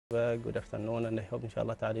Good afternoon, and I hope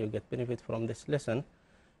inshallah ta'ala you get benefit from this lesson.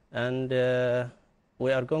 And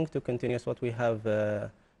we are going to continue what we have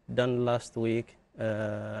done last week.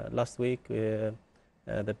 The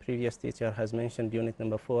previous teacher has mentioned unit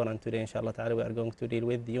number 4, and today inshallah ta'ala we are going to deal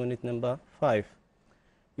with unit number 5.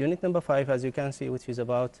 Unit number 5, as you can see, which is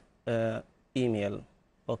about email,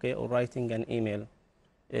 okay, or writing an email.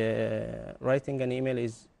 Writing an email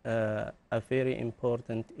is a very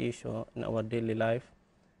important issue in our daily life,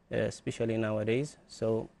 especially nowadays.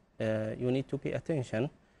 So you need to pay attention.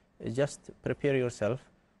 Just prepare yourself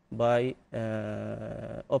by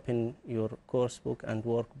open your course book and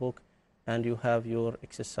workbook, and you have your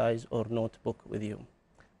exercise or notebook with you.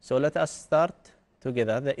 So let us start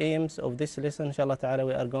together. The aims of this lesson, inshallah ta'ala,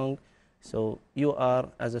 we are going, so you are,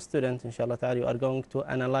 as a student, inshallah ta'ala, you are going to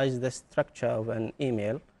analyze the structure of an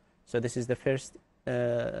email. So this is the first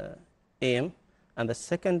aim. And the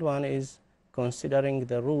second one is considering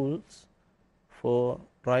the rules for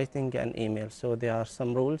writing an email. So there are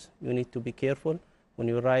some rules you need to be careful when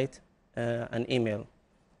you write an email.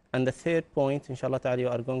 And the third point, inshallah ta'ala, you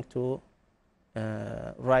are going to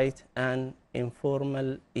write an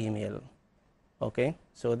informal email. Okay,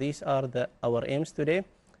 so these are our aims today,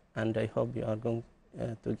 and I hope you are going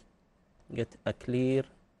to get a clear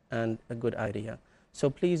and a good idea. So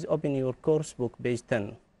please open your course book, page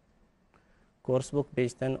 10. Course book,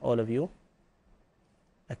 page 10, all of you.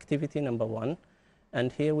 Activity number 1.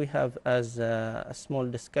 And here we have as a small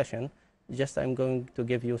discussion. Just I'm going to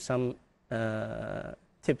give you some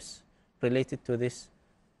tips related to this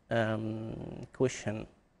question.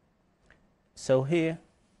 So here,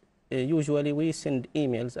 usually we send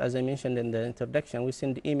emails, as I mentioned in the introduction, we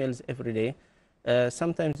send emails every day.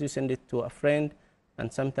 Sometimes you send it to a friend, and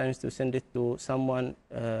sometimes to send it to someone,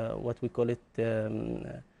 what we call it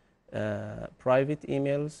private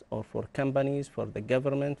emails, or for companies, for the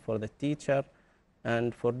government, for the teacher,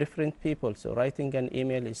 and for different people. So writing an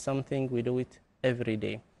email is something we do it every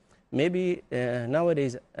day. Maybe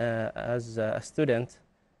nowadays, as a student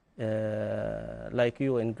like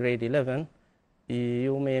you in grade 11,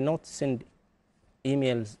 you may not send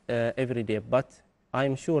emails every day, but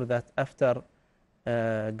I'm sure that after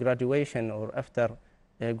graduation or after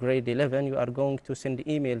grade 11, you are going to send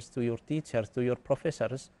emails to your teachers, to your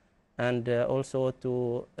professors, and also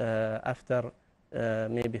to after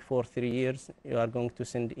maybe 4 3 years, you are going to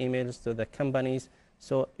send emails to the companies.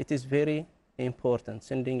 So it is very important,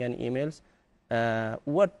 sending an emails.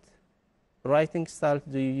 What writing style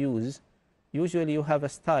do you use? Usually you have a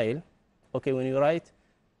style. Okay, when you write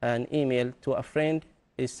an email to a friend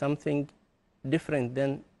is something different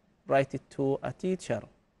than write it to a teacher.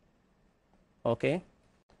 Okay,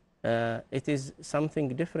 it is something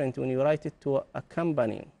different when you write it to a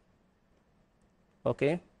company.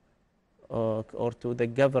 Okay, or to the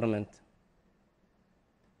government.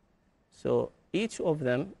 So each of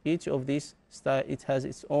them, each of these style, it has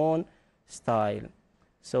its own style.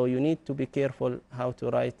 So you need to be careful how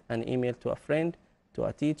to write an email to a friend, to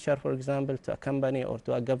a teacher, for example, to a company, or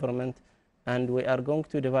to a government. And we are going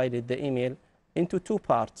to divide the email into 2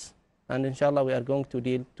 parts. And inshallah, we are going to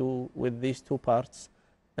deal with these 2 parts.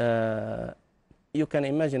 You can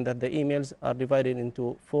imagine that the emails are divided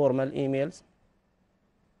into formal emails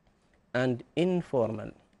and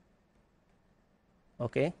informal.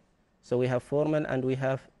 Okay, so we have formal and we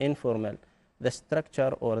have informal. The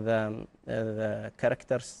structure or the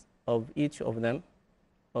characters of each of them,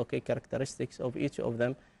 okay, characteristics of each of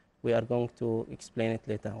them, we are going to explain it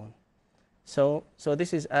later on. So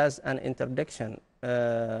this is as an introduction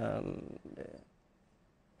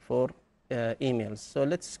for emails. So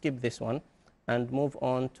let's skip this one and move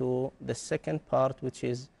on to the second part, which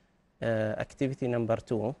is activity number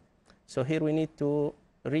 2. So here we need to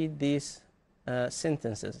read these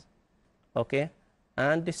sentences, okay,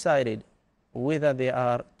 and decide whether they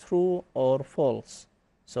are true or false.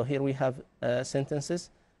 So here we have sentences.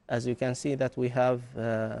 As you can see that we have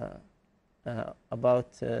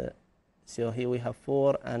so here we have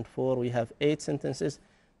 4 and 4, we have 8 sentences.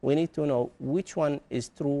 We need to know which one is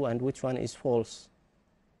true and which one is false,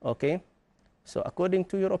 okay? So according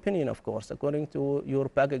to your opinion, of course, according to your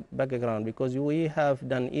background, because we have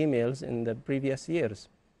done emails in the previous years.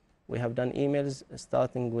 We have done emails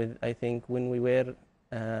starting with, I think, when we were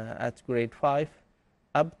at grade 5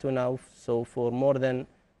 up to now. So for more than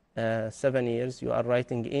 7 years, you are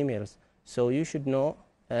writing emails. So you should know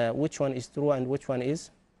which one is true and which one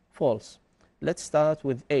is false. Let's start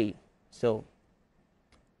with A. So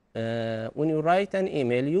when you write an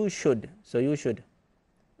email, you should,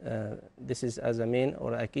 this is as a main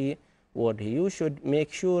or a key word, you should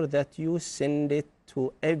make sure that you send it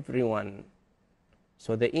to everyone.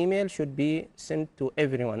 So the email should be sent to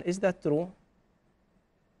everyone. Is that true?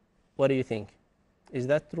 What do you think? Is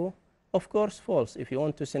that true? Of course, false. If you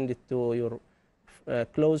want to send it to your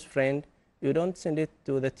close friend, you don't send it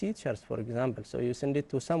to the teachers, for example. So you send it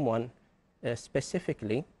to someone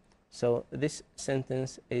specifically. So this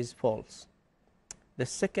sentence is false. The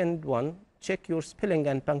second one, check your spelling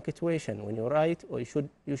and punctuation. When you write, or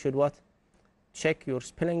you should what? Check your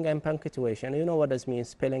spelling and punctuation. You know what does mean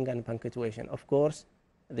spelling and punctuation. Of course,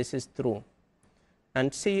 this is true.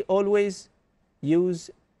 And C, always use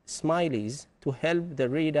smileys to help the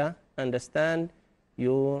reader understand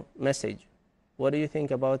your message. What do you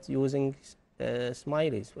think about using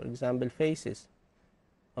smileys, for example, faces?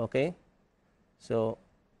 Okay, so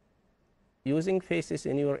using faces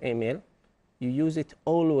in your email, you use it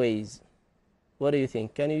always. What do you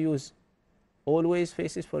think? Can you use always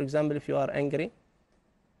faces, for example, if you are angry?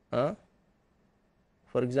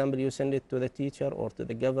 For example, you send it to the teacher or to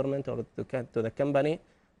the government or to the company.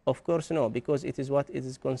 Of course, no, because it is what it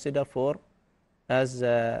is considered for as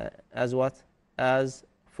what? As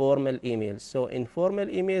formal emails. So in formal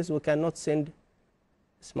emails, we cannot send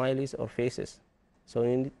smileys or faces. So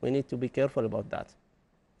we need to be careful about that.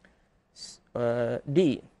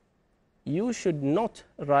 D, you should not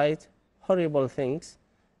write horrible things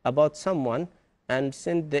about someone and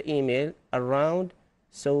send the email around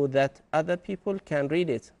so that other people can read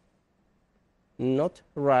it. Not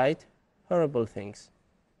write horrible things,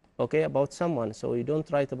 okay, about someone. So you don't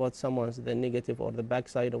write about someone's the negative or the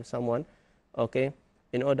backside of someone, okay,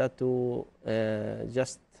 in order to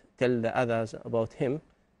just tell the others about him.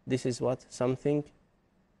 This is what? Something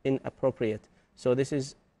inappropriate. So this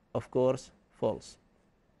is, of course, false.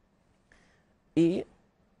 E,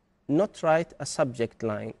 not write a subject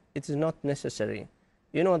line. It is not necessary.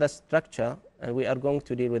 You know the structure, and we are going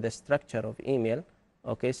to deal with the structure of email.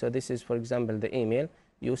 Okay, so this is, for example, the email.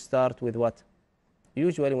 You start with what?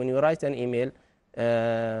 Usually when you write an email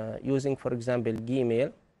using, for example,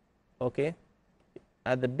 Gmail, okay,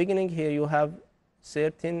 at the beginning here you have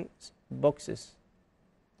certain boxes,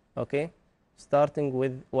 okay, starting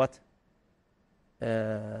with what?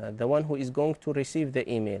 The one who is going to receive the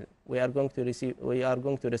email. We are going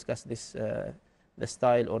to discuss this, the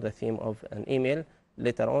style or the theme of an email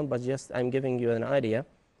later on, but just I'm giving you an idea.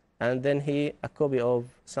 And then here a copy of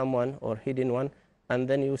someone or hidden one, and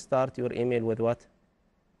then you start your email with what?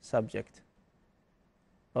 Subject.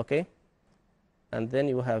 Okay, and then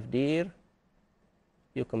you have dear,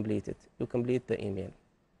 you complete it, you complete the email.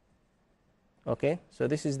 Okay, so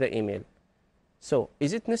this is the email. So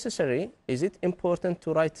is it necessary, is it important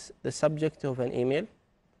to write the subject of an email?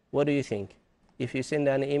 What do you think? If you send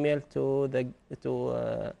an email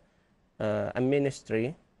to a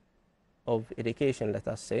ministry of education, let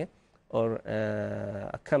us say, or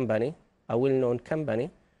a company, a well-known company,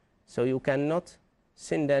 so you cannot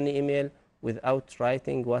send an email without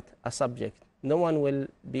writing what? A subject. No one will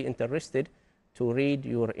be interested to read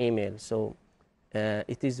your email. So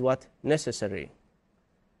it is what? Necessary.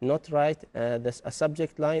 Not write a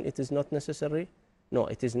subject line. It is not necessary. No,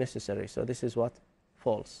 it is necessary. So this is what?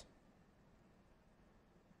 False.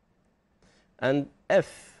 And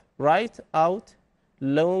F, write out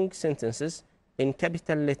long sentences in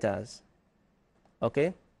capital letters.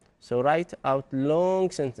 Okay, so write out long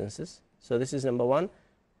sentences. So this is number one,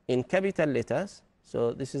 in capital letters.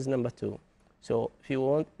 So this is number two. So if you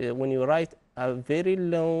want, when you write a very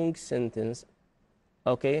long sentence,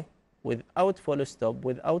 okay, without full stop,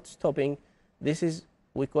 without stopping, this is,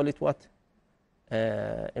 we call it what?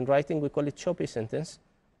 In writing, we call it choppy sentence,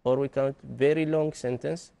 or we call it very long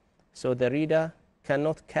sentence. So the reader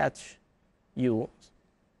cannot catch you.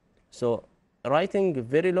 So writing a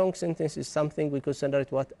very long sentence is something we consider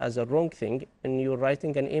it what? As a wrong thing when you're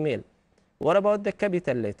writing an email. What about the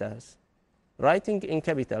capital letters? Writing in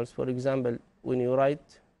capitals, for example, when you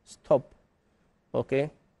write stop, okay,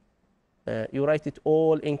 you write it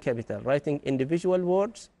all in capital. Writing individual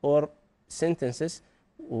words or sentences,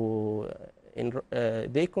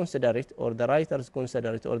 they consider it, or the writers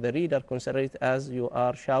consider it, or the reader consider it as you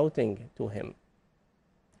are shouting to him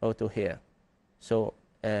or to her. So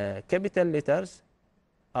capital letters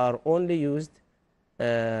are only used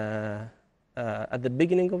at the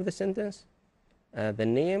beginning of the sentence, the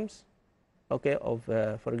names, okay, of,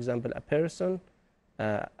 for example, a person,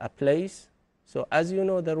 a place. So as you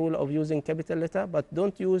know the rule of using capital letter, but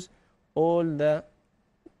don't use all the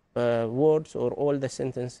words or all the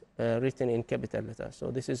sentence written in capital letter.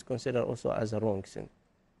 So this is considered also as a wrong sentence.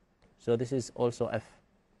 So this is also F.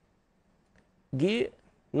 G,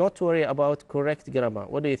 not worry about correct grammar.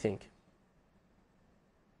 What do you think?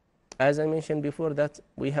 as I mentioned before, that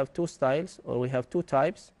we have two styles, or we have two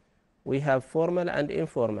types. We have formal and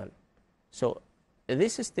informal. So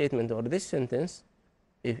this statement or this sentence,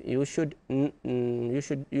 if you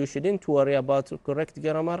shouldn't worry about correct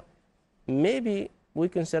grammar. Maybe we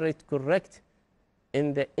consider it correct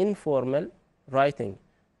in the informal writing,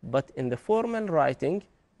 but in the formal writing,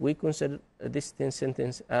 we consider this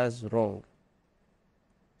sentence as wrong.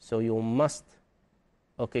 So you must,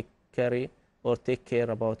 okay, carry or take care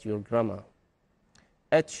about your grammar.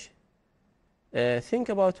 H, think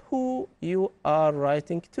about who you are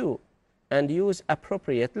writing to and use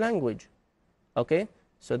appropriate language. Okay,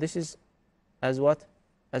 so this is as what?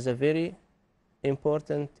 As a very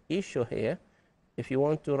important issue here. If you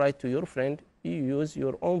want to write to your friend, you use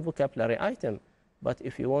your own vocabulary item. But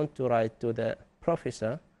if you want to write to the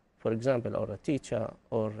professor, for example, or a teacher,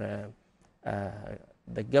 or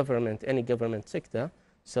the government, any government sector,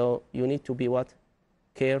 so you need to be what?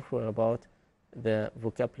 Careful about the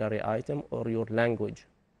vocabulary item or your language.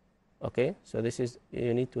 Okay, so this is,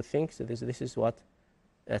 you need to think, so this is what?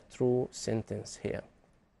 A true sentence here.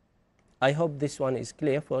 I hope this one is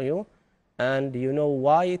clear for you, and you know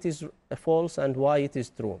why it is false and why it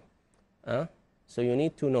is true. So you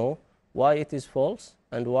need to know why it is false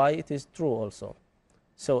and why it is true also.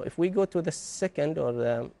 So if we go to the second or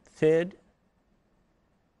the third,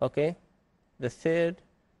 okay, the third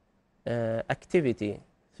activity.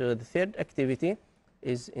 So the third activity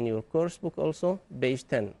is in your course book also, page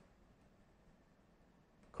 10.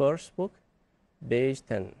 Course book, page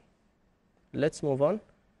 10. Let's move on.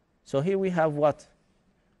 So here we have what?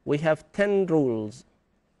 We have 10 rules,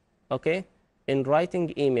 okay, in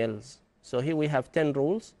writing emails. So here we have 10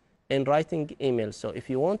 rules in writing emails. So if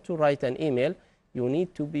you want to write an email, you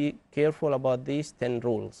need to be careful about these 10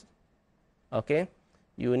 rules, okay?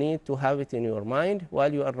 You need to have it in your mind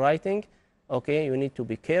while you are writing, okay? You need to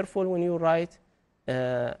be careful when you write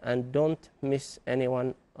and don't miss any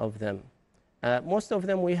one of them. Most of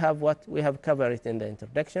them we have what? We have covered it in the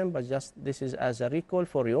introduction, but just this is as a recall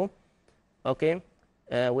for you, okay?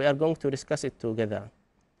 We are going to discuss it together.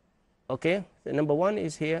 Okay, the number one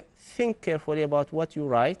is here, think carefully about what you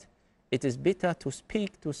write. It is better to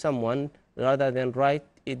speak to someone rather than write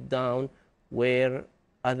it down where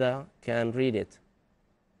other can read it.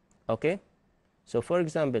 Okay, so for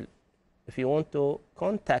example, if you want to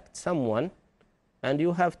contact someone and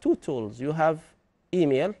you have two tools, you have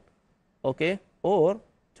email, okay, or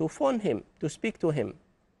to phone him, to speak to him.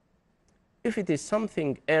 If it is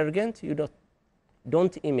something urgent, you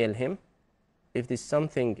don't email him. If it is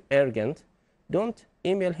something urgent, don't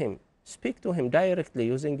email him. Speak to him directly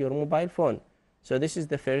using your mobile phone. So this is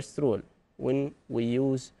the first rule when we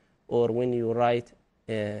use or when you write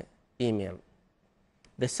email.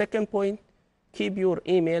 The second point, keep your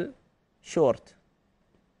email short.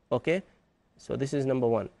 Okay, so this is number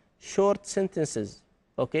one. Short sentences.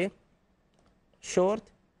 Okay, short,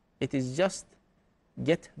 it is just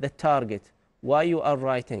get the target. Why you are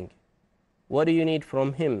writing? What do you need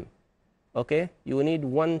from him? Okay, you need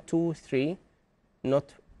 1, 2, 3,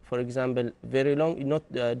 not, for example, very long.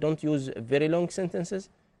 Don't use very long sentences.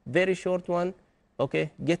 Very short one.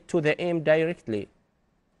 Okay, get to the aim directly.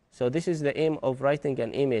 So this is the aim of writing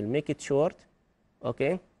an email. Make it short.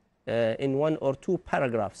 Okay, in 1 or 2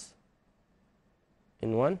 paragraphs.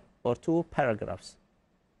 In 1 or 2 paragraphs.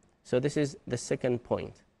 So this is the second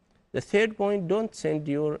point. The third point, don't send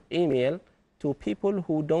your email to people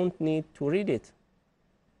who don't need to read it.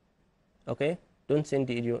 Okay, don't send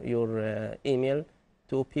your email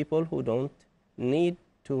to people who don't need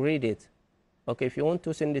to read it. Okay, if you want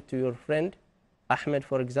to send it to your friend Ahmed,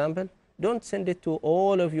 for example, don't send it to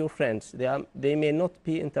all of your friends. They may not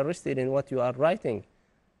be interested in what you are writing.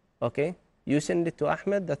 Okay, you send it to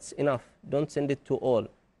Ahmed, that's enough. Don't send it to all.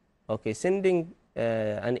 Okay, sending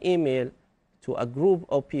an email to a group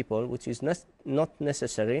of people which is not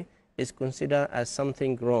necessary is considered as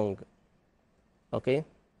something wrong. Okay,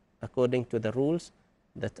 according to the rules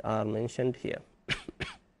that are mentioned here.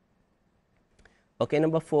 Okay,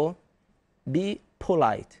 number 4, be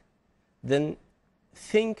polite. Then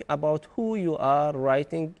think about who you are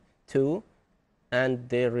writing to and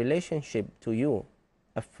their relationship to you.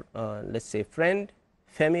 Let's say friend,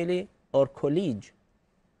 family, or colleague.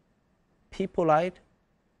 Be polite.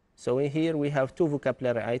 So here we have 2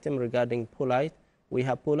 vocabulary items regarding polite. We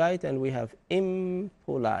have polite and we have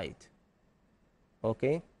impolite.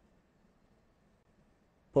 Okay,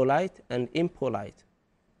 polite and impolite.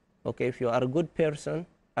 Okay, if you are a good person,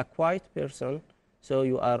 a quiet person, so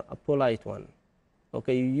you are a polite one.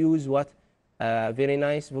 Okay, you use what? A very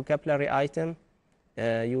nice vocabulary item.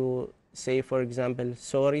 You say, for example,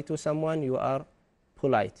 sorry to someone, you are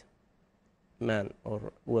polite. man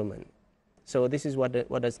or woman. So this is what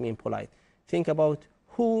does mean polite. Think about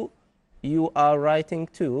who you are writing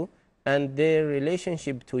to and their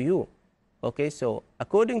relationship to you. Okay, so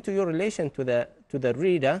according to your relation to the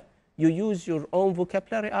reader, you use your own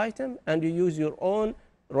vocabulary item and you use your own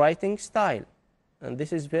writing style. And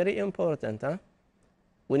this is very important.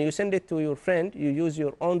 When you send it to your friend, you use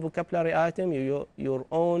your own vocabulary item, your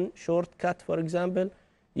own shortcut, for example,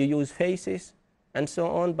 you use faces and so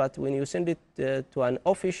on. But when you send it to an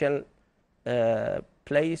official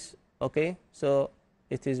place, okay, so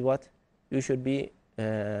it is what you should be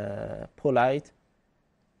polite.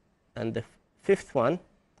 And the fifth one,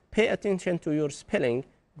 pay attention to your spelling,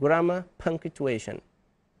 grammar, punctuation.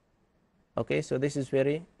 Okay, so this is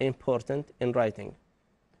very important in writing.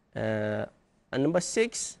 And number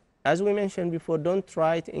 6, as we mentioned before, don't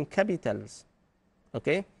write in capitals.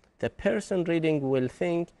 Okay, the person reading will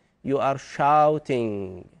think you are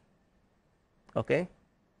shouting. Okay,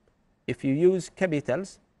 if you use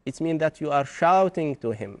capitals, it means that you are shouting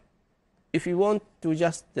to him. If you want to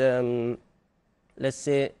just, let's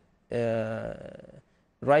say,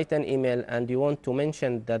 write an email and you want to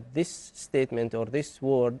mention that this statement or this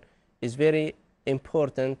word is very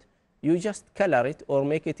important, you just color it or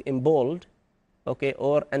make it in bold, okay,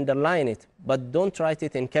 or underline it, but don't write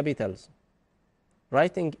it in capitals.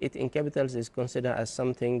 Writing it in capitals is considered as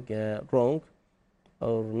something wrong,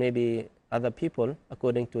 or maybe other people,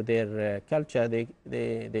 according to their culture,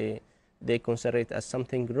 they consider it as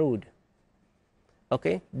something rude.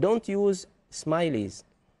 Okay, don't use smileys.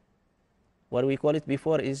 What we call it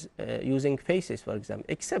before is using faces, for example,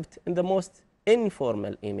 except in the most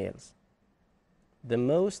informal emails. The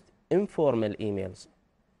most informal emails.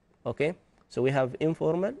 Okay, so we have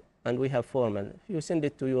informal and we have formal. If you send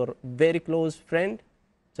it to your very close friend,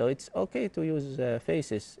 so it's okay to use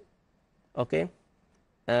faces. Okay.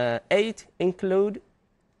 8, include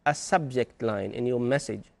a subject line in your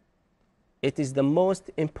message. It is the most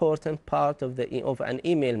important part of an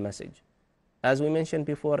email message. As we mentioned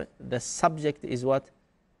before, the subject is what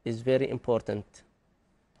is very important,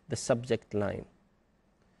 the subject line.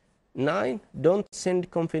 9, don't send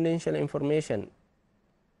confidential information.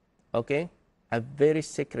 Okay, a very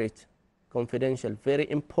secret, confidential, very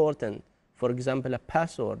important. For example, a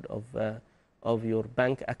password of your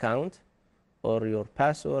bank account, or your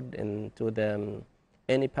password into the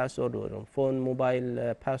any password, or phone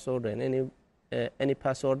mobile password, and any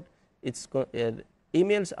password. It's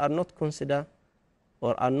emails are not considered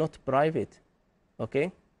or are not private.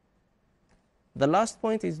 Okay. The last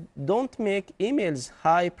point is, don't make emails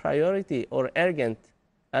high priority or urgent,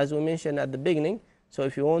 as we mentioned at the beginning. So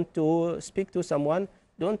if you want to speak to someone,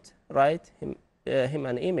 don't write him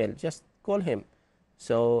an email, just call him.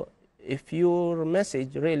 So if your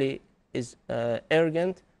message really is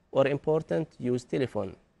urgent or important, use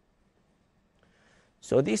telephone.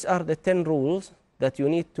 So these are the 10 rules that you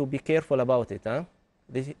need to be careful about it.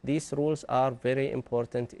 These rules are very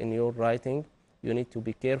important in your writing. You need to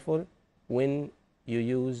be careful when you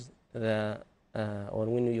use or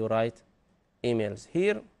when you write emails.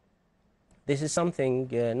 Here, this is something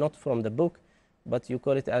not from the book, but you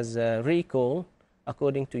call it as a recall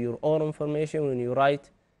according to your own information when you write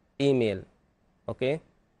email. Okay,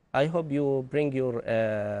 I hope you bring your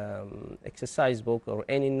exercise book or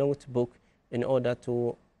any notebook in order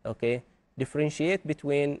to differentiate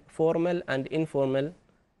between formal and informal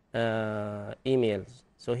emails.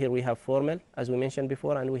 So here we have formal, as we mentioned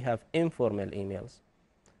before, and we have informal emails.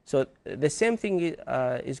 So the same thing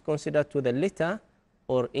is considered to the letter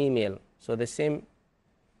or email. So the same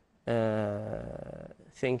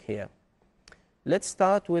thing here. Let's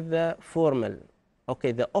start with the formal.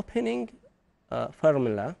 Okay, the opening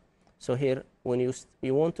formula. So here, when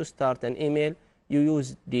you want to start an email, you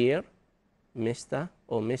use dear, Mr.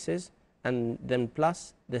 or Mrs., and then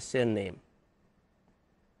plus the surname.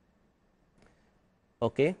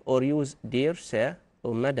 Okay, or use dear sir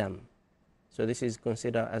or madam. So this is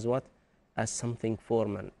considered as what? As something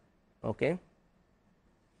formal. Okay.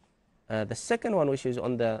 The second one, which is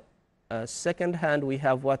on the second hand, we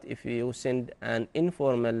have what? If you send an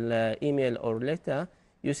informal email or letter,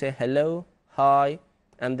 you say hello, hi,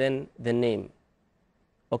 and then the name.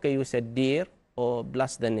 Okay, you said dear or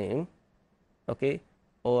plus the name. Okay,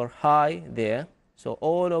 or hi there. So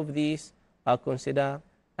all of these are considered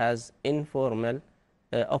as informal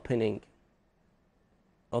opening.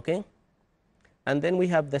 Okay, and then we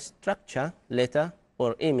have the structure, letter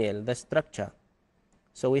or email, the structure.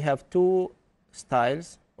 So we have two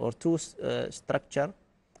styles or two structure.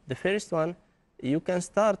 The first one, you can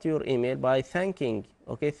start your email by thanking.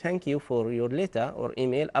 Okay, thank you for your letter or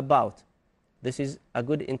email about. This is a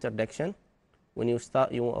good introduction. when you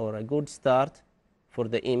start, or a good start for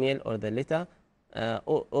the email or the letter,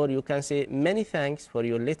 or you can say many thanks for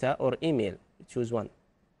your letter or email. Choose one.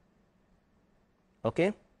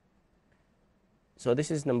 Okay? So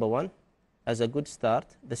this is number one as a good start.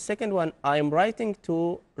 The second one, I am writing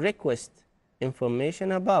to request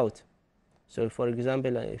information about. So for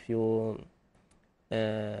example, if you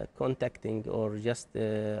contacting or just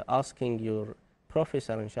asking your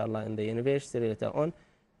professor, inshallah, in the university later on,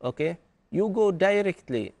 okay, you go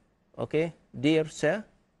directly, okay, dear sir,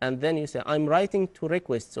 and then you say, I'm writing to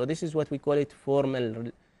request. So this is what we call it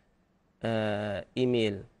formal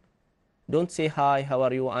email. Don't say, hi, how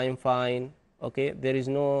are you, I'm fine, okay. There is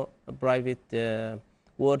no private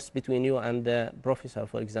words between you and the professor,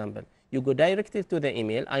 for example. You go directly to the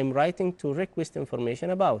email, I'm writing to request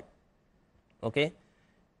information about, okay,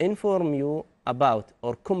 inform you about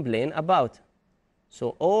or complain about.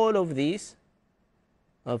 So all of these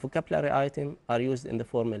vocabulary items are used in the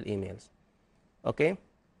formal emails, okay.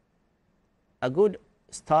 A good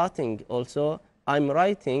starting also, I'm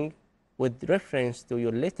writing with reference to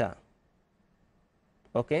your letter,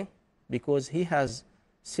 okay, because he has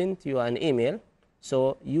sent you an email,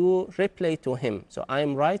 so you reply to him. So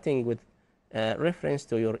I'm writing with reference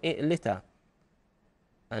to your letter.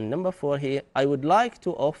 And number 4 here, I would like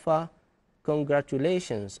to offer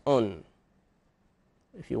congratulations on.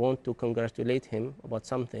 If you want to congratulate him about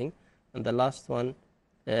something. And the last one,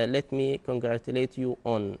 let me congratulate you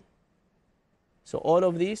on. So all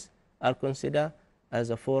of these are considered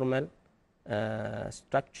as a formal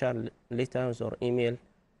structured letters or email,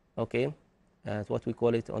 okay, what we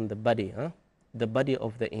call it on the body, the body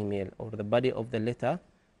of the email or the body of the letter.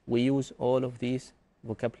 We use all of these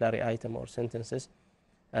vocabulary item or sentences.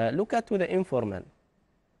 Look at with the informal.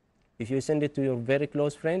 If you send it to your very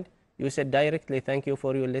close friend, you said directly, thank you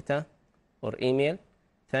for your letter or email.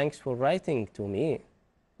 Thanks for writing to me,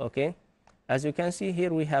 okay. As you can see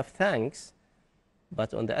here, we have thanks,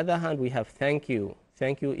 but on the other hand, we have thank you.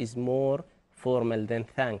 Thank you is more formal than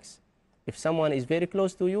thanks. If someone is very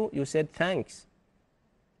close to you, you said thanks.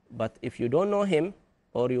 But if you don't know him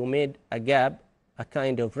or you made a gap, a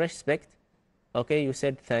kind of respect, okay, you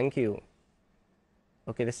said thank you.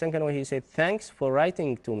 Okay, the second one, he said, thanks for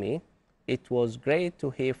writing to me. It was great to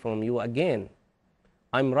hear from you again.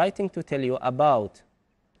 I'm writing to tell you about.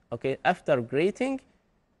 Okay, after greeting,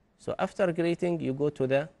 so after greeting, you go to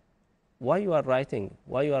the why you are writing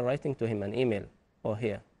to him an email or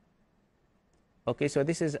here. Okay, so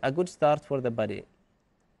this is a good start for the body.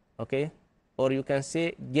 Okay, or you can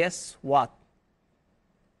say, guess what?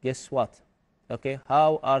 Guess what? Okay,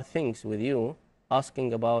 how are things with you?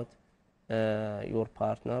 Asking about your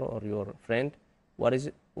partner or your friend.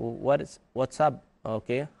 What's up?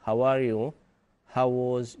 Okay, how are you? How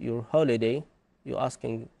was your holiday? You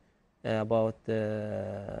asking about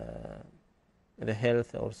the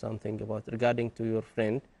health or something about regarding to your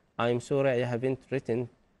friend. I'm sorry I haven't written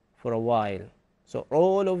for a while. So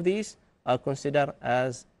all of these are considered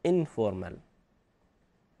as informal.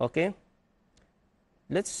 Okay,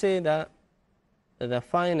 let's say that the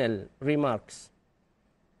final remarks.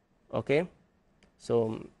 Okay,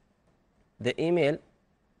 so the email,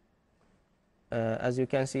 as you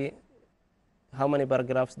can see, how many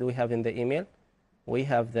paragraphs do we have in the email? We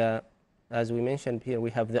have the, as we mentioned here, we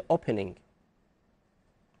have the opening,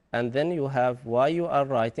 and then you have why you are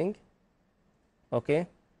writing, okay,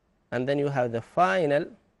 and then you have the final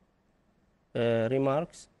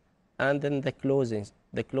remarks, and then the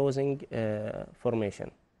closing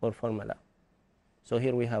formation or formula. So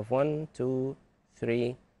here we have 1, 2,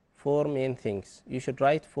 3, 4 main things. You should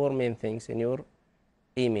write 4 main things in your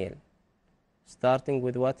email, starting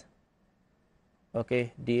with what?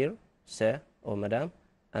 Okay, dear sir or madam,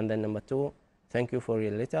 and then number 2, thank you for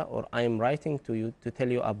your letter, or I am writing to you to tell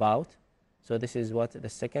you about. So this is what the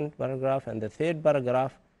second paragraph. And the third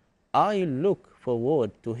paragraph, I look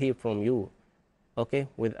forward to hear from you, okay,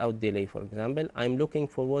 without delay. For example, I'm looking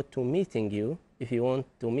forward to meeting you. If you want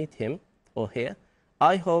to meet him or her,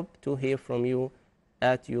 I hope to hear from you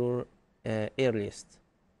at your earliest.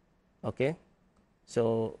 Okay,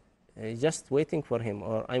 so just waiting for him,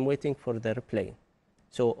 or I'm waiting for the reply.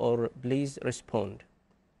 So, or please respond.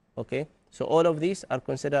 Okay, so all of these are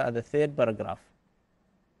considered as the third paragraph.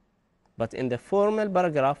 But in the formal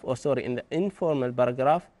paragraph, or sorry, in the informal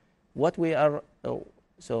paragraph, what we are,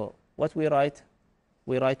 what we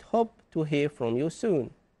write hope to hear from you soon.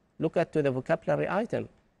 Look at to the vocabulary item.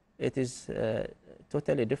 It is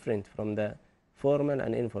totally different from the formal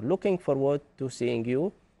and informal. Looking forward to seeing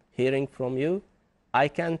you, hearing from you. I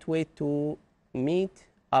can't wait to meet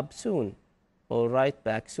up soon or write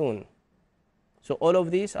back soon. So all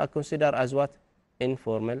of these are considered as what?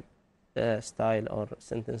 Informal style or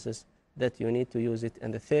sentences that you need to use it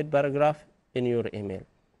in the third paragraph in your email.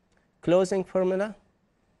 Closing formula,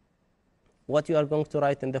 what you are going to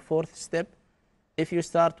write in the fourth step. If you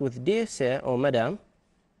start with dear sir or madam,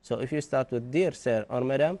 so if you start with dear sir or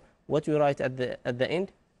madam, what you write at the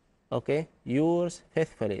end? Okay, yours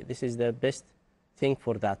faithfully. This is the best thing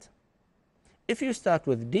for that. If you start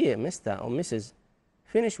with dear Mr. or Mrs.,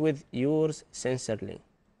 finish with yours sincerely.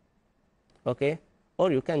 Okay,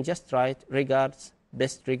 or you can just write regards,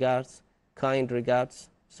 best regards, kind regards.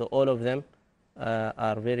 So all of them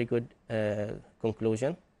are very good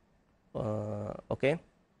conclusion. Okay.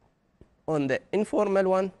 On the informal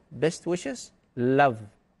one, best wishes, love,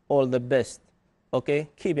 all the best. Okay,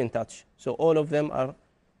 keep in touch. So all of them are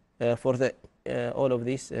for the all of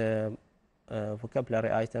these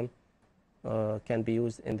vocabulary item can be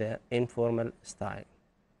used in the informal style.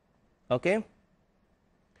 Okay.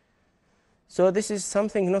 So this is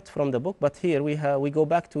something not from the book, but here we go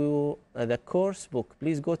back to the course book.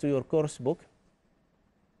 Please go to your course book.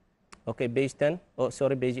 Okay, page 10. Oh,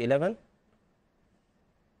 sorry, page 11.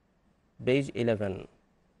 Page 11.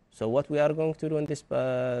 So what we are going to do in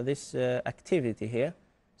this activity here.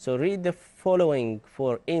 So read the following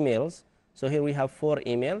 4 emails. So here we have 4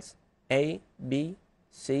 emails, A, B,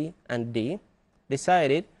 C, and D.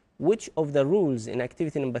 Decided which of the rules in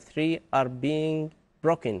activity number 3 are being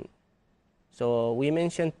broken. So we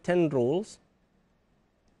mentioned 10 rules.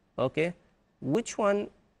 Okay, which one,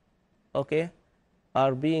 okay,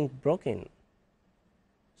 are being broken?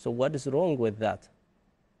 So what is wrong with that?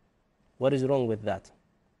 What is wrong with that?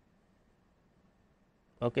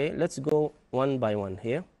 Okay, let's go one by one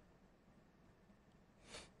here.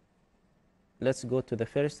 Let's go to the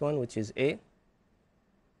first one, which is A.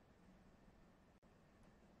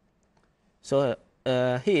 So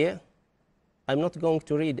here, I'm not going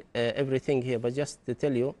to read everything here, but just to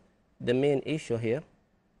tell you the main issue here.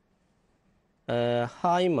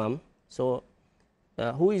 Hi, mom. So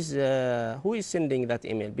who is sending that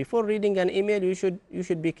email? Before reading an email, you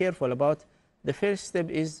should be careful about the first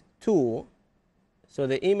step is to. So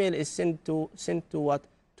the email is sent to what?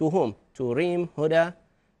 To whom? To Reem, Huda,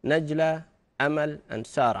 Najla, Amal, and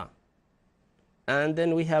Sarah. And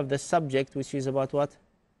then we have the subject, which is about what?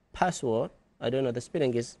 Password. I don't know, the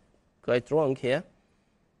spelling is quite wrong here.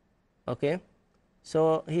 Okay.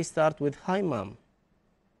 So he starts with hi mom.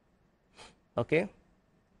 Okay.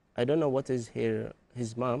 I don't know what is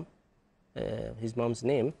his mom's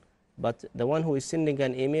name, but the one who is sending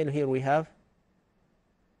an email here we have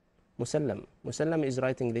Musallam. Musallam is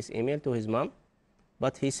writing this email to his mom,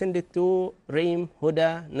 but he sent it to Reem,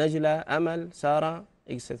 Huda, Najla, Amal, Sarah,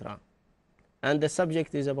 etc. And the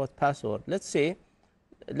subject is about password. Let's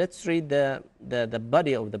read the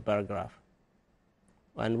body of the paragraph.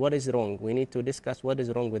 And what is wrong? We need to discuss what is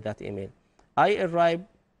wrong with that email. I arrived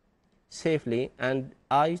safely and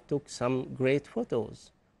I took some great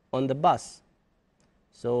photos on the bus.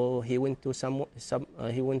 So he went to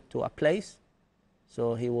he went to a place.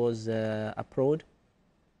 So he was abroad,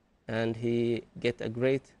 and he get a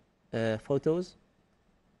great photos.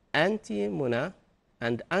 Auntie Muna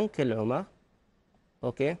and Uncle Umar,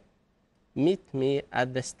 okay, meet me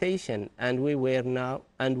at the station, and we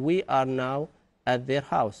are now at their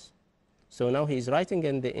house. So now he is writing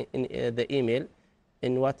in the email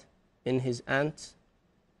in what? In his aunt's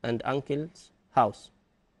and uncle's house.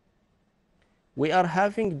 We are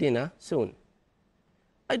having dinner soon.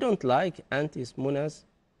 I don't like Auntie Muna's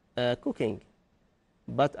cooking,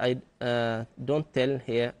 but I don't tell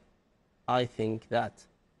her I think that.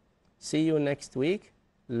 See you next week.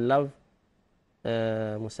 Love,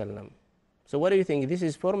 Musallam. So what do you think? This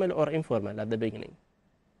is formal or informal at the beginning?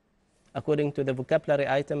 According to the vocabulary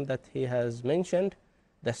item that he has mentioned,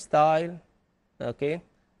 the style, okay,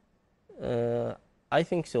 I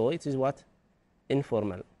think so. It is what?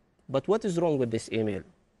 Informal. But what is wrong with this email?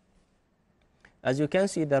 As you can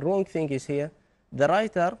see, the wrong thing is here. The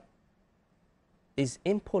writer is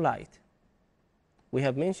impolite. We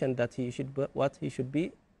have mentioned that he should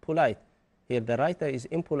be polite. Here the writer is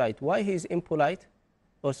impolite. Why he is impolite?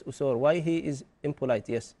 Why he is impolite?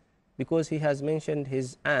 Yes, because he has mentioned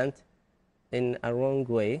his aunt in a wrong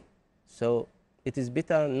way. So it is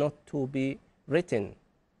better not to be written.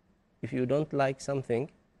 If you don't like something,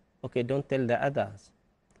 okay, don't tell the others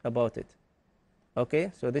about it.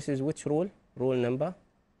 Okay, so this is which rule? Rule number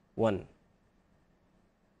 1.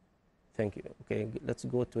 Thank you. Okay, let's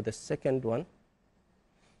go to the second one.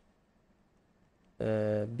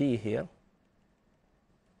 B here.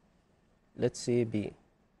 Let's see B.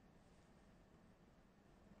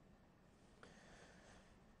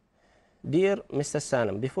 Dear Mr.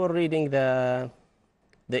 Salam, before reading the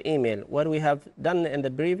email, what we have done in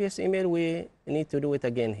the previous email, we need to do it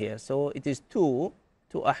again here. So it is to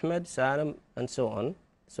Ahmed, Salam, and so on.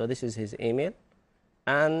 So this is his email,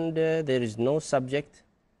 and there is no subject.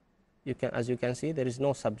 As you can see, there is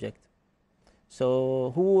no subject.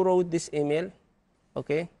 So who wrote this email?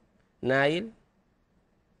 Okay, Nail.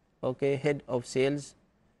 Okay, head of sales,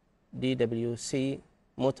 DWC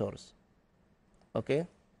Motors. Okay,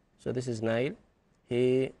 so this is Nail.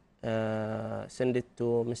 He send it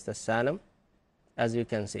to Mr. Salam, as you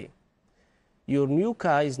can see. Your new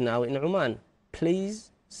car is now in Oman.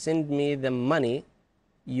 Please send me the money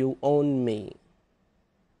you owe me.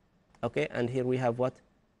 Okay, and here we have what?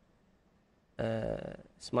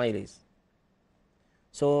 Smileys.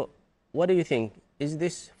 So what do you think? Is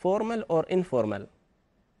this formal or informal?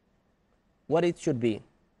 What it should be?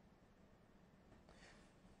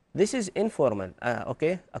 This is informal,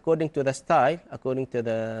 okay, according to the style, according to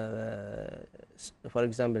the, for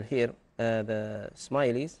example here, the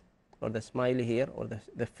smileys, or the smiley here, or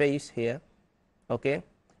the face here, okay,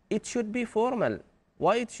 it should be formal.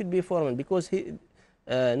 Why it should be formal? Because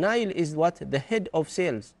Nail is what? The head of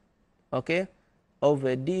sales, okay, of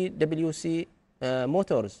DWC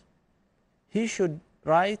Motors. He should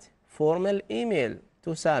write formal email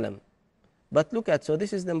to Salam. But look at, so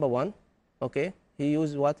this is number one, okay, he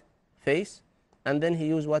used what? Face, and then he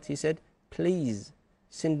used what? He said, please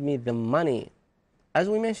send me the money. As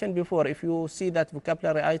we mentioned before, if you see that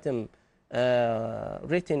vocabulary item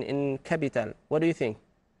written in capital, what do you think?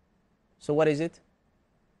 So what is it?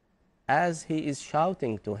 As he is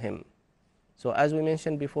shouting to him. So as we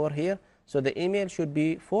mentioned before here, so the email should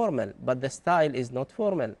be formal, but the style is not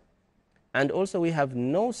formal. And also we have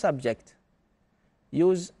no subject.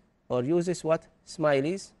 Uses what?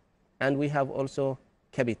 Smileys, and we have also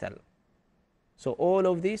capital. So all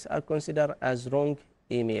of these are considered as wrong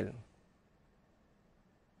email.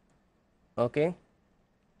 Okay.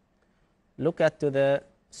 Look at to the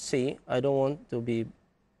C. I don't want to be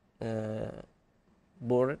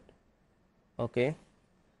bored. Okay.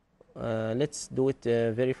 Let's do it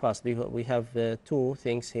very fast. We have two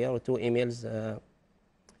things here, or two emails.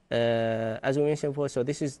 As we mentioned before, so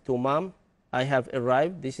this is to mom. I have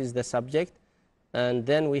arrived. This is the subject. And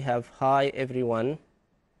then we have hi everyone.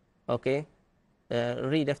 Okay.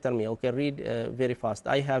 Read after me. Okay, read very fast.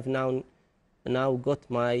 I have now got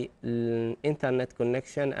my internet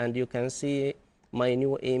connection, and you can see my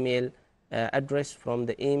new email address from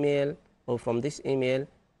the email, or from this email.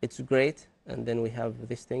 It's great. And then we have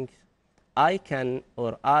this thing. I can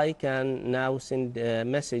now send a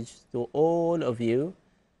message to all of you,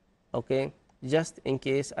 okay, just in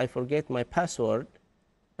case I forget my password.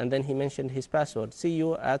 And then he mentioned his password. See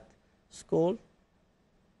you at school.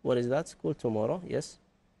 What is that? School tomorrow, yes.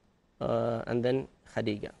 And then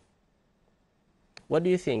Khadija. What do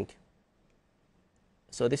you think?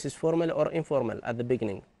 So this is formal or informal at the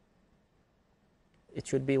beginning? It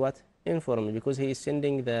should be what? Informal, because he is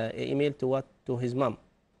sending the email to what? To his mom.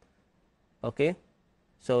 Okay.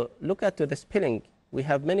 So look at the spelling. We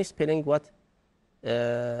have many spelling what?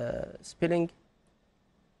 Spelling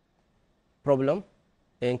problem,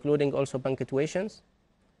 including also punctuations.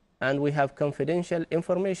 And we have confidential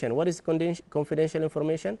information. What is confidential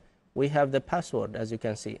information? We have the password, as you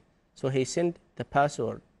can see. So he sent the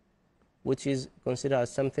password, which is considered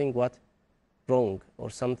as something what? Wrong,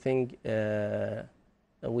 or something.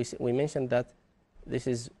 We mentioned that this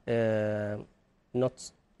is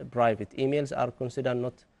not private. Emails are considered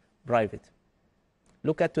not private.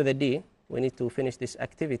 Look at to the D. We need to finish this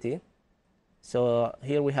activity. So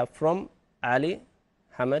here we have from Ali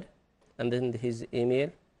Hamad, and then his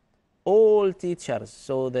email. All teachers.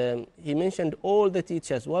 So he mentioned all the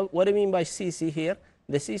teachers. What do you mean by CC here?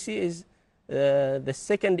 The CC is the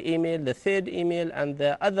second email, the third email, and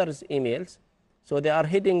the others emails. So they are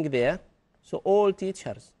heading there. So all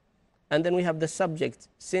teachers. And then we have the subject,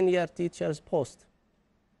 senior teachers post.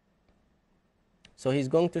 So he's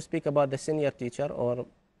going to speak about the senior teacher, or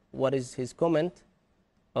what is his comment.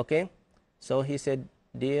 Okay. So he said,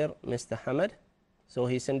 dear Mr. Hamad. So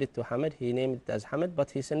he sent it to Hamad. He named it as Hamad,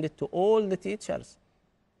 but he sent it to all the teachers.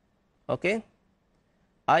 Okay.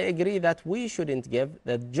 I agree that we shouldn't give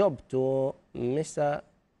the job to Mr.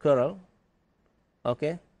 Curl.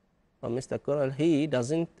 Okay. Or Mr. Curl. He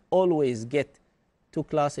doesn't always get to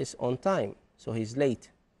classes on time. So he's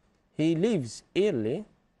late. He leaves early,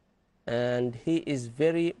 and he is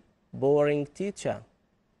very boring teacher.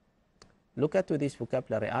 Look at this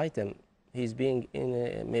vocabulary item. He's being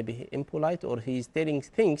maybe impolite, or he's telling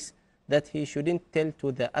things that he shouldn't tell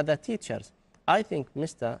to the other teachers. I think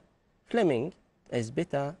Mr. Fleming is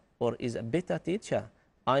better or is a better teacher.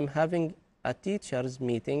 I'm having a teacher's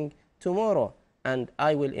meeting tomorrow, and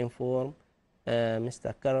I will inform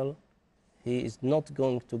Mr. Carroll he is not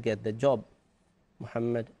going to get the job.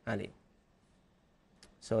 Muhammad Ali.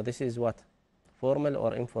 So this is what? Formal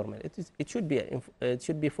or informal? It should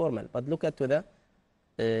be formal, but look at to the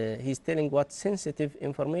he's telling what? Sensitive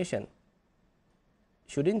information.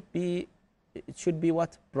 It should be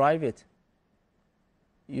what? Private.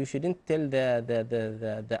 You shouldn't tell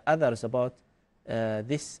the others about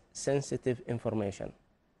this sensitive information.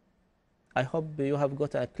 I hope you have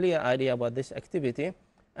got a clear idea about this activity,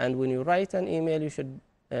 and when you write an email, you should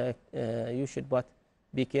what?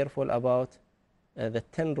 Be careful about the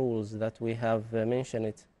 10 rules that we have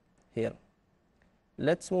mentioned here.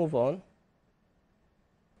 Let's move on,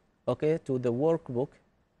 okay, to the workbook.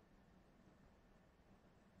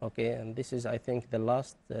 Okay, and this is, I think, the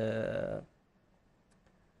last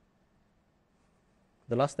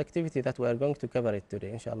activity that we are going to cover it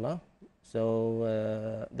today, inshallah.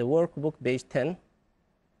 So the workbook, page 10.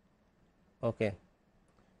 Okay,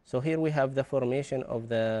 so here we have the formation of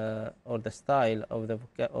the style of the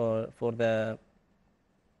for the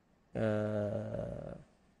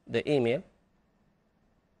email.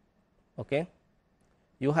 Okay,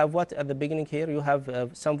 you have what at the beginning here? You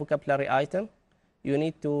have some vocabulary item. You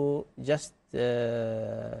need to just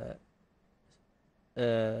label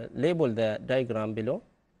the diagram below.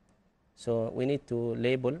 So we need to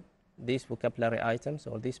label these vocabulary items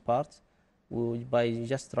or these parts by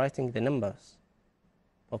just writing the numbers.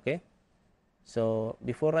 Okay, so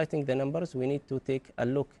before writing the numbers, we need to take a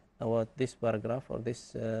look about this paragraph or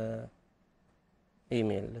this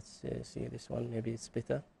email. Let's see this one, maybe it's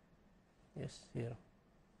better. Yes, here.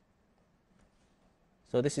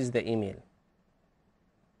 So this is the email,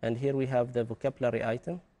 and here we have the vocabulary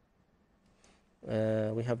item.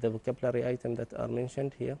 We have the vocabulary item that are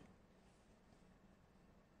mentioned here.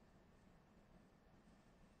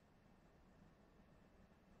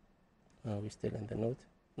 We're still in the note,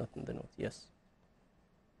 not in the note, yes.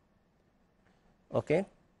 Okay,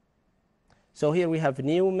 so here we have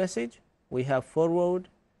new message, we have forward,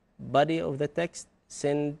 body of the text,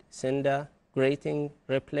 send, sender, greeting,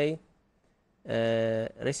 reply,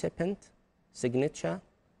 recipient, signature,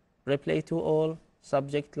 reply to all,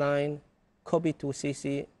 subject line, copy to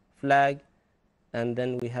CC, flag, and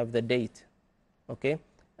then we have the date. Okay,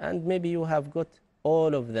 and maybe you have got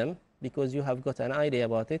all of them because you have got an idea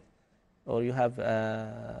about it, or you have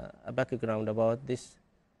a background about this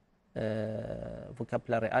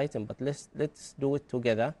vocabulary item, but let's do it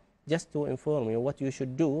together just to inform you what you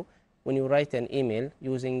should do when you write an email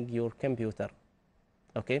using your computer.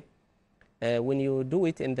 Okay, when you do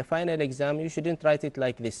it in the final exam, you shouldn't write it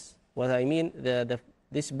like this. What I mean,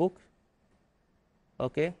 this book,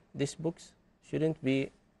 okay, these books shouldn't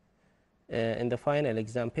be in the final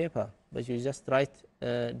exam paper, but you just write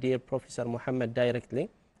dear Professor Muhammad directly,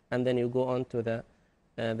 and then you go on to the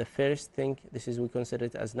first thing. This is, we consider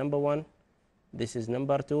it as number 1. This is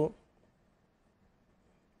number 2,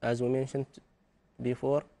 as we mentioned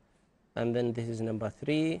before, and then this is number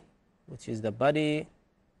 3, which is the body,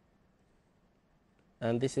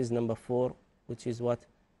 and this is number 4, which is what?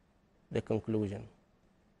 The conclusion.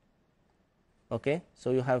 Okay,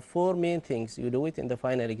 so you have 4 main things. You do it in the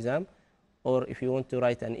final exam, or if you want to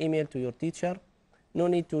write an email to your teacher, no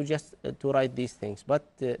need to just to write these things, but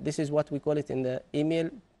this is what we call it in the email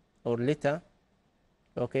or letter,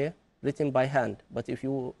 okay, written by hand. But if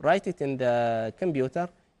you write it in the computer,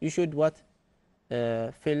 you should what?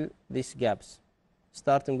 Fill these gaps,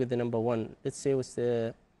 starting with the number 1. Let's say with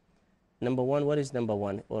the number 1, what is number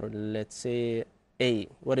 1? Or let's say A,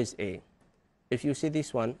 what is A? If you see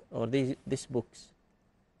this one or these books,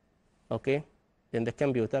 okay, in the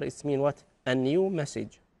computer, it's mean what? A new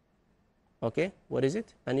message. Okay, what is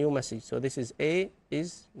it? A new message. So this is A,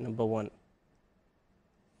 is number 1.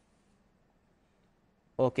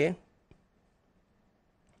 Okay,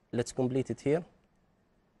 let's complete it here.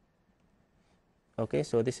 Okay,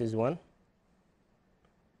 so this is 1.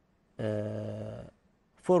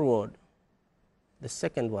 Forward, the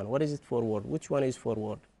second one. What is it? Forward. Which one is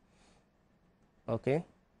forward? Okay,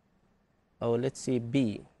 oh, let's see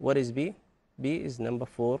B. What is B? B is number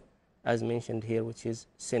 4, as mentioned here, which is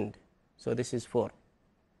send. So this is 4.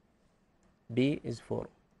 B is 4.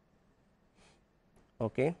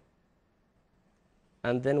 Okay,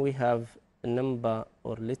 and then we have number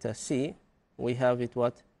or letter C. We have it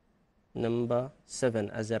what? Number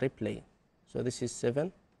 7 as a replay. So this is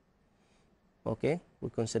 7. Okay, we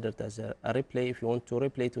consider it as a replay. If you want to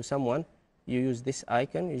replay to someone, you use this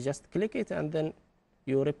icon, you just click it, and then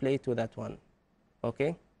you replay to that one.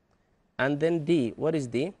 Okay, and then D. What is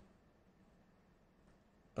D?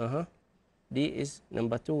 D is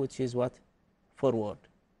number 2, which is what? Forward.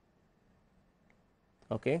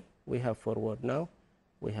 Okay, we have forward now.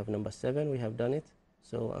 We have number 7, we have done it.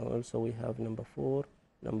 So also we have number 4,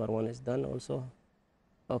 number 1 is done also.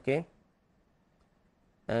 Okay,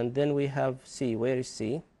 and then we have C. Where is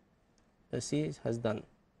C? The C has done.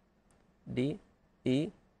 D,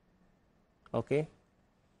 E, okay,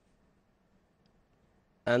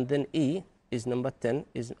 and then E is number 10,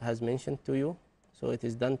 has mentioned to you, so it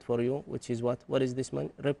is done for you, which is what? What is this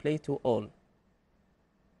one? Reply to all.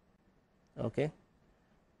 Okay,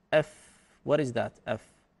 F, what is that? F,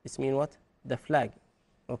 it means what? The flag.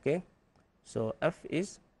 Okay, so F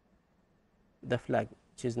is the flag,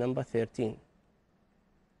 which is number 13.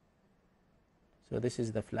 So this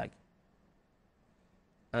is the flag.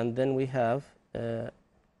 And then we have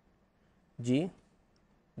G.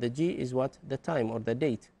 The G is what? The time or the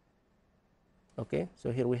date. Okay,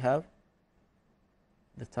 so here we have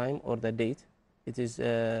the time or the date. It is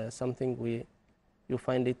something you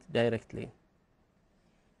find it directly.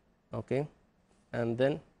 Okay, and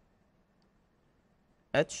then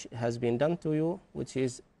H has been done to you, which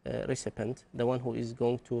is recipient, the one who is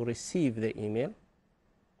going to receive the email.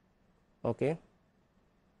 Okay,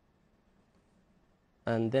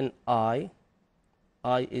 and then I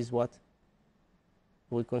is what?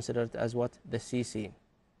 We consider it as what? The CC.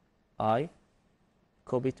 I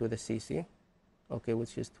copy to the CC, okay,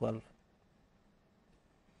 which is 12.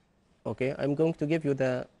 Okay, I'm going to give you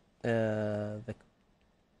the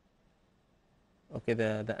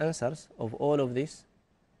answers of all of this,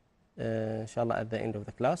 inshallah, at the end of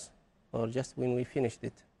the class, or just when we finished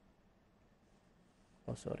it.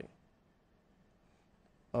 Oh, sorry.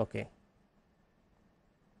 Okay.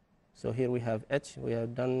 So here we have H, we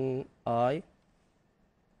have done I.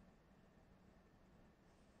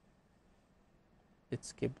 It's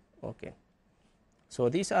skipped. Okay. So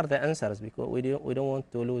these are the answers, because we don't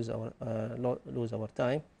want to lose our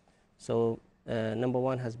time. So number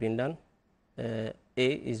 1 has been done. A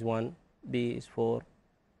is 1, B is 4,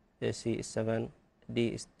 C is 7, D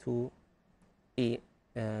is 2, E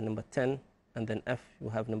number 10, and then F you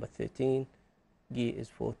have number 13, G is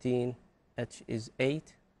 14, H is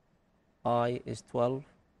 8, I is 12,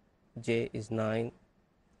 J is 9,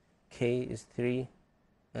 K is 3,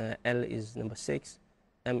 L is number 6,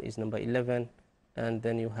 M is number 11, and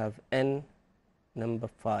then you have N number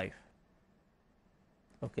 5.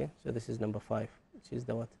 Okay, so this is number 5, which is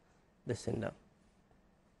the what? The sender.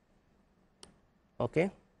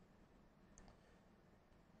 Okay,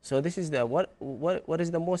 so this is the what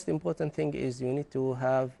is the most important thing is you need to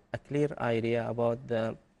have a clear idea about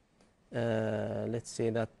the let's say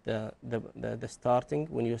that the starting,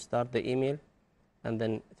 when you start the email, and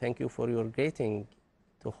then thank you for your greeting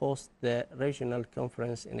to host the regional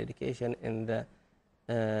conference in education in the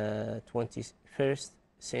 21st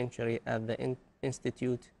century at the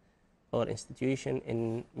institute or institution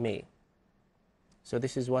in May. So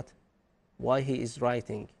this is why he is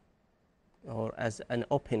writing, or as an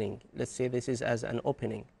opening. Let's say this is as an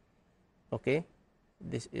opening. Okay,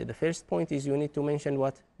 the first point is you need to mention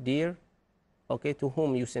what? Dear, okay, to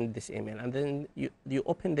whom you send this email, and then you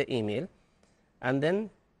open the email, and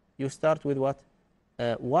then you start with what?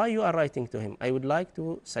 Why you are writing to him. I would like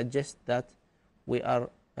to suggest that we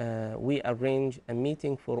arrange a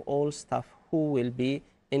meeting for all staff who will be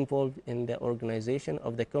involved in the organization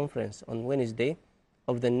of the conference on Wednesday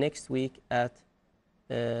of the next week at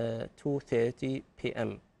 2:30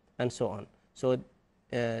 p.m. and so on. So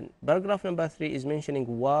paragraph number 3 is mentioning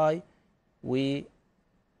why he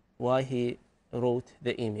wrote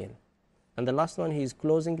the email, and the last one, he is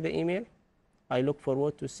closing the email. I look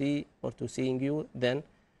forward to seeing you then,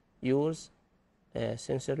 yours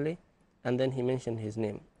sincerely, and then he mentioned his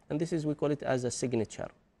name, and this is, we call it as a signature.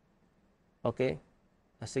 Okay,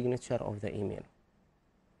 a signature of the email.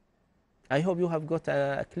 I hope you have got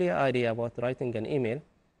a clear idea about writing an email.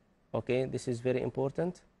 Okay, this is very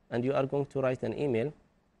important, and you are going to write an email.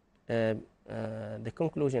 The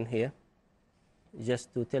conclusion here,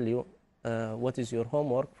 just to tell you what is your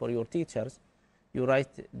homework for your teachers. You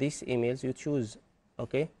write these emails, you choose,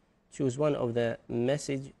 okay, choose one of the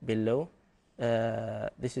message below.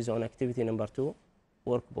 This is on activity number 2,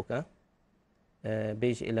 workbook,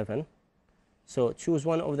 page 11. So choose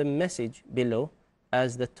one of the message below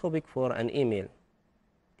as the topic for an email.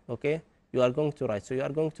 Okay, you are going to write. So you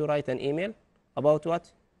are going to write an email about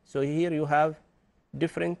what? So here you have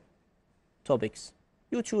different topics.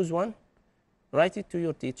 You choose one, write it to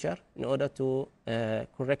your teacher in order to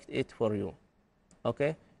correct it for you.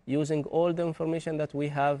 Okay, using all the information that we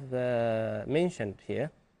have mentioned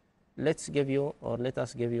here. let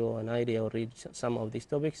us give you an idea or read some of these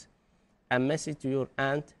topics. A message to your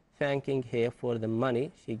aunt thanking her for the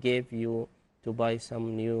money she gave you to buy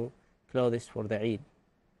some new clothes for the Eid.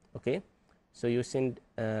 Okay, so you send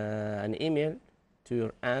an email to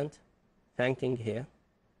your aunt thanking her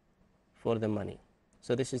for the money.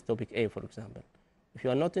 So this is topic A, for example. If you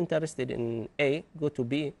are not interested in A, go to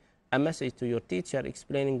B. A message to your teacher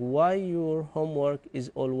explaining why your homework is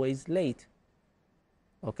always late.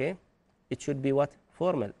 Okay, it should be what?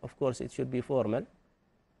 Formal. Of course, it should be formal.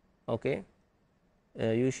 Okay,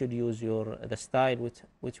 you should use the style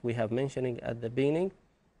which we have mentioning at the beginning,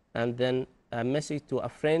 and then a message to a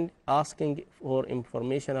friend asking for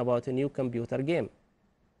information about a new computer game.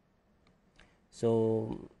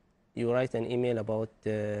 So you write an email about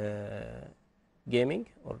gaming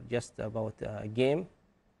or just about a game,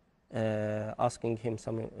 asking him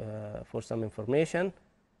for some information.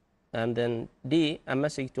 And then D, a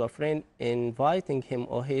message to a friend inviting him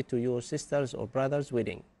or her to your sister's or brother's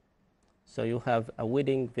wedding. So you have a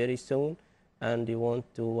wedding very soon and you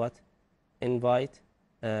want to what? Invite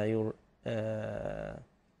your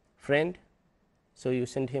friend, so you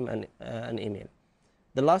send him an email.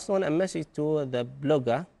 The last one, a message to the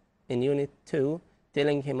blogger in Unit 2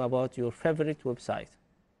 telling him about your favorite website.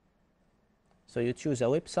 So you choose a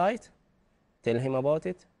website, tell him about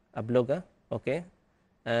it, a blogger, okay?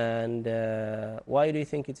 And why do you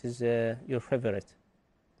think it is your favorite?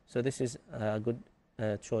 So this is a good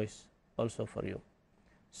choice also for you.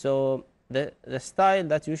 So the style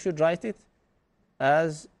that you should write it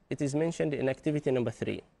as it is mentioned in activity number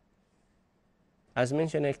 3. As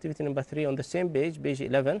mentioned in activity number 3 on the same page, page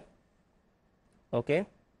 11, okay?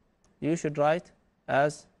 You should write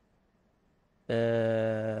as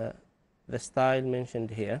the style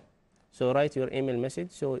mentioned here. So write your email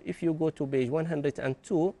message. So if you go to page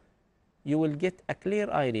 102, you will get a clear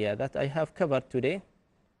idea that I have covered today.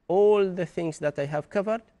 All the things that I have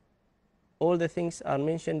covered, all the things are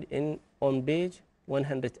mentioned on page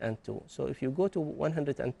 102. So if you go to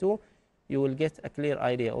 102, you will get a clear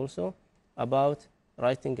idea also about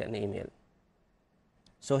writing an email.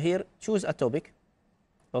 So here, choose a topic,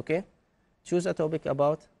 okay? Choose a topic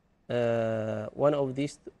about one of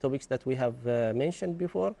these topics that we have mentioned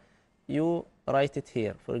before. You write it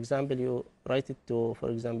here. For example, you write it to, for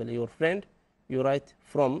example, your friend. You write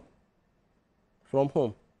from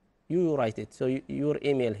whom? You write it. So your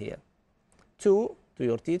email here. To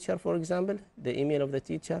your teacher, for example, the email of the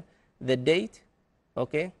teacher, the date,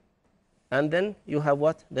 okay? And then you have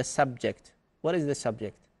what? The subject. What is the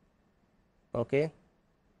subject? Okay?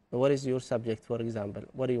 What is your subject, for example?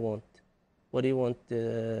 What do you want? What do you want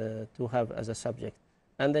to have as a subject?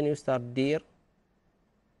 And then you start dear,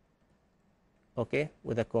 okay,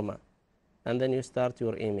 with a comma. And then you start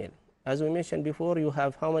your email. As we mentioned before, you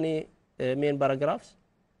have how many main paragraphs?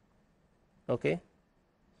 Okay?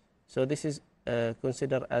 So this is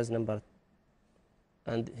considered as number.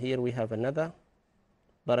 And here we have another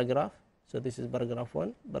paragraph. So this is paragraph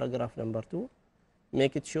 1, paragraph number 2.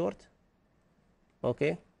 Make it short,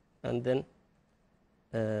 okay? And then,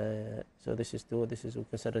 so this is 2, this is, we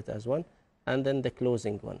consider it as 1. And then the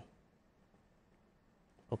closing one,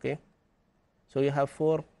 okay? So you have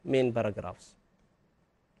 4 main paragraphs.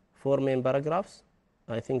 4 main paragraphs.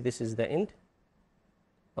 I think this is the end,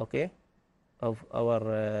 okay, of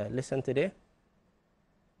our lesson today.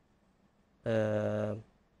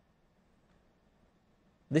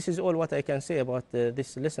 This is all what I can say about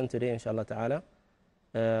this lesson today, inshallah ta'ala.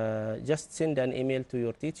 Just send an email to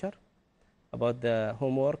your teacher about the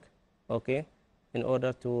homework, okay, in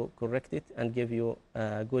order to correct it and give you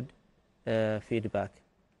good feedback,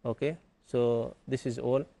 okay? So this is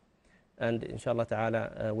all, and inshallah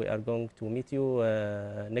ta'ala we are going to meet you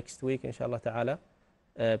next week, inshallah ta'ala.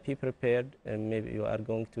 Be prepared, maybe you are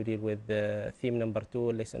going to deal with theme number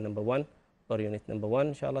 2, lesson number 1, or unit number 1,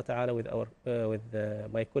 inshallah ta'ala, with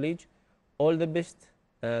my college. All the best.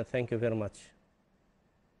 Thank you very much.